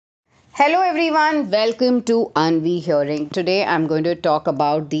Hello everyone, welcome to Aanvii Hearing. Today I'm going to talk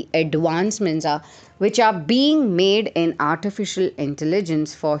about the advancements which are being made in artificial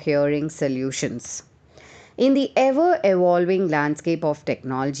intelligence for hearing solutions. In the ever evolving landscape of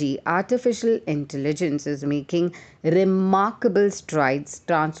technology, artificial intelligence is making remarkable strides,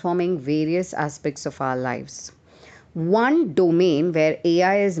 transforming various aspects of our lives. One domain where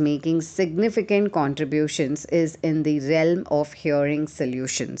AI is making significant contributions is in the realm of hearing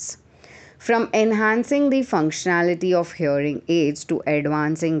solutions. From enhancing the functionality of hearing aids to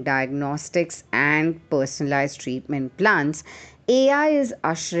advancing diagnostics and personalized treatment plans, AI is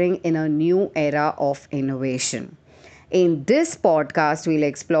ushering in a new era of innovation. In this podcast, we'll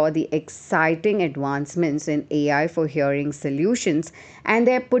explore the exciting advancements in AI for hearing solutions and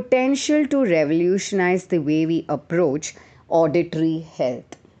their potential to revolutionize the way we approach auditory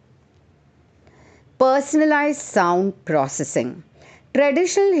health. Personalized sound processing.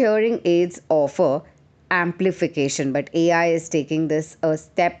 Traditional hearing aids offer amplification, but AI is taking this a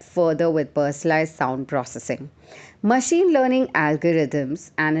step further with personalized sound processing. Machine learning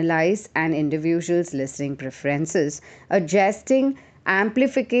algorithms analyze an individual's listening preferences, adjusting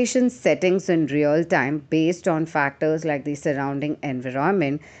amplification settings in real time based on factors like the surrounding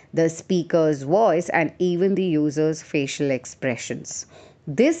environment, the speaker's voice, and even the user's facial expressions.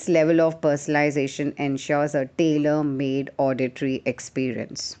 This level of personalization ensures a tailor made auditory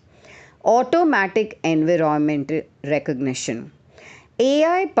experience. Automatic environment recognition.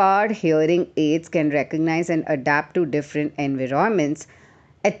 AI powered hearing aids can recognize and adapt to different environments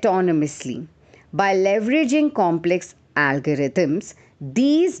autonomously. By leveraging complex algorithms,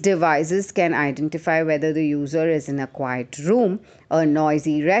 these devices can identify whether the user is in a quiet room, a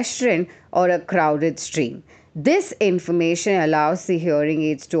noisy restaurant, or a crowded street. This information allows the hearing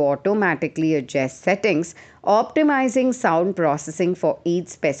aids to automatically adjust settings, optimizing sound processing for each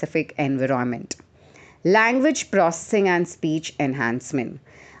specific environment. Language processing and speech enhancement.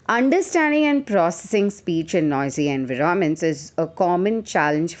 Understanding and processing speech in noisy environments is a common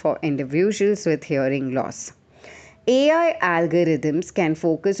challenge for individuals with hearing loss. AI algorithms can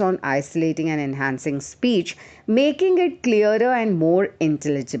focus on isolating and enhancing speech, making it clearer and more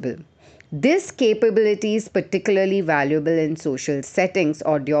intelligible. This capability is particularly valuable in social settings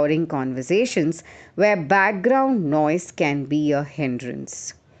or during conversations where background noise can be a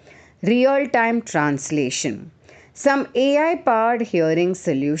hindrance. Real time translation. Some AI powered hearing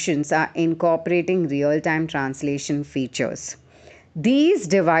solutions are incorporating real time translation features. These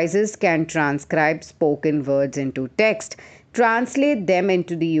devices can transcribe spoken words into text, translate them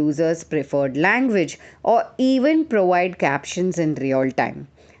into the user's preferred language, or even provide captions in real time.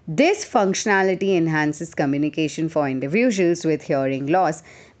 This functionality enhances communication for individuals with hearing loss,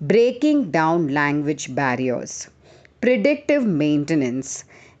 breaking down language barriers. Predictive maintenance.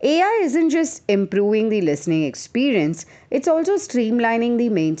 AI isn't just improving the listening experience, it's also streamlining the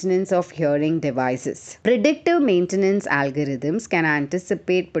maintenance of hearing devices. Predictive maintenance algorithms can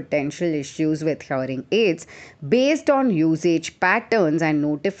anticipate potential issues with hearing aids based on usage patterns and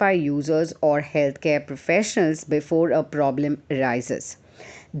notify users or healthcare professionals before a problem arises.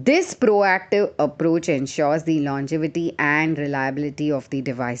 This proactive approach ensures the longevity and reliability of the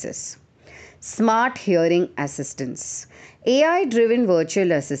devices. Smart hearing assistants. AI driven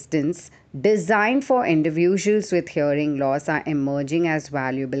virtual assistants designed for individuals with hearing loss are emerging as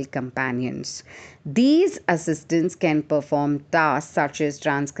valuable companions. These assistants can perform tasks such as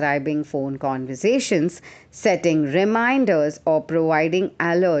transcribing phone conversations, setting reminders, or providing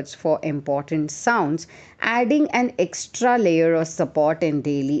alerts for important sounds, adding an extra layer of support in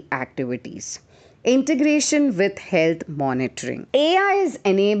daily activities. Integration with health monitoring. AI is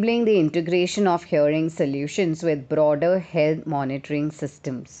enabling the integration of hearing solutions with broader health monitoring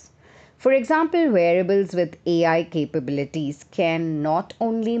systems. For example, wearables with AI capabilities can not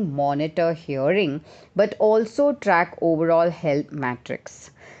only monitor hearing but also track overall health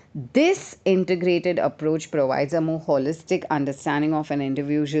metrics. This integrated approach provides a more holistic understanding of an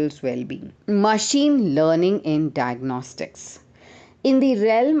individual's well being. Machine learning in diagnostics. In the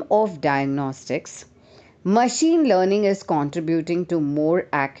realm of diagnostics, machine learning is contributing to more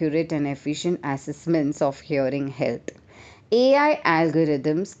accurate and efficient assessments of hearing health. AI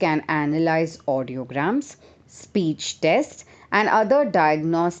algorithms can analyze audiograms, speech tests, and other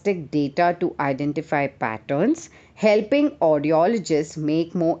diagnostic data to identify patterns, helping audiologists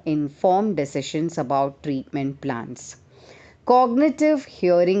make more informed decisions about treatment plans. Cognitive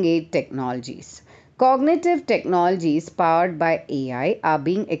hearing aid technologies. Cognitive technologies powered by AI are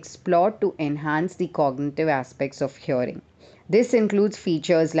being explored to enhance the cognitive aspects of hearing. This includes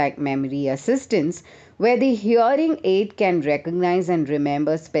features like memory assistance, where the hearing aid can recognize and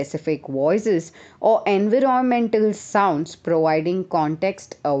remember specific voices or environmental sounds, providing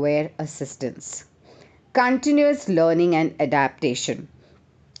context aware assistance. Continuous learning and adaptation.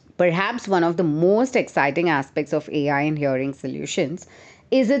 Perhaps one of the most exciting aspects of AI in hearing solutions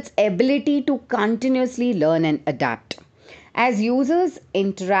is its ability to continuously learn and adapt. As users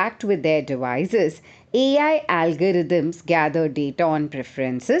interact with their devices, AI algorithms gather data on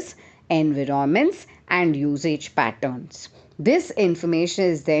preferences, environments, and usage patterns. This information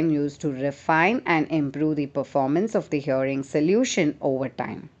is then used to refine and improve the performance of the hearing solution over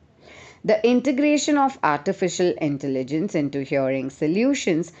time. The integration of artificial intelligence into hearing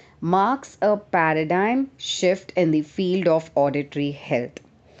solutions marks a paradigm shift in the field of auditory health.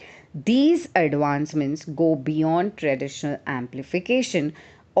 These advancements go beyond traditional amplification,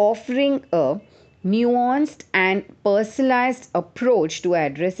 offering a nuanced and personalized approach to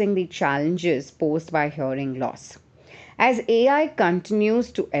addressing the challenges posed by hearing loss. As AI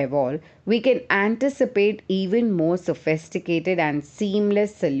continues to evolve, we can anticipate even more sophisticated and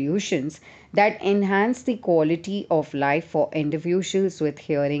seamless solutions that enhance the quality of life for individuals with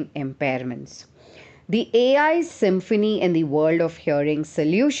hearing impairments. The AI symphony in the world of hearing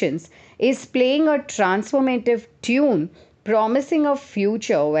solutions is playing a transformative tune, promising a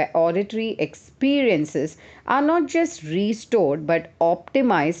future where auditory experiences are not just restored but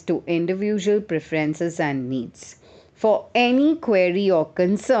optimized to individual preferences and needs. For any query or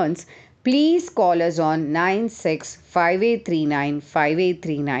concerns, please call us on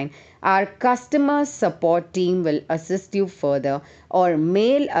 9658395839. Our customer support team will assist you further, or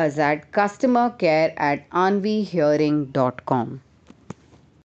mail us at customercare@aanvihearing.com.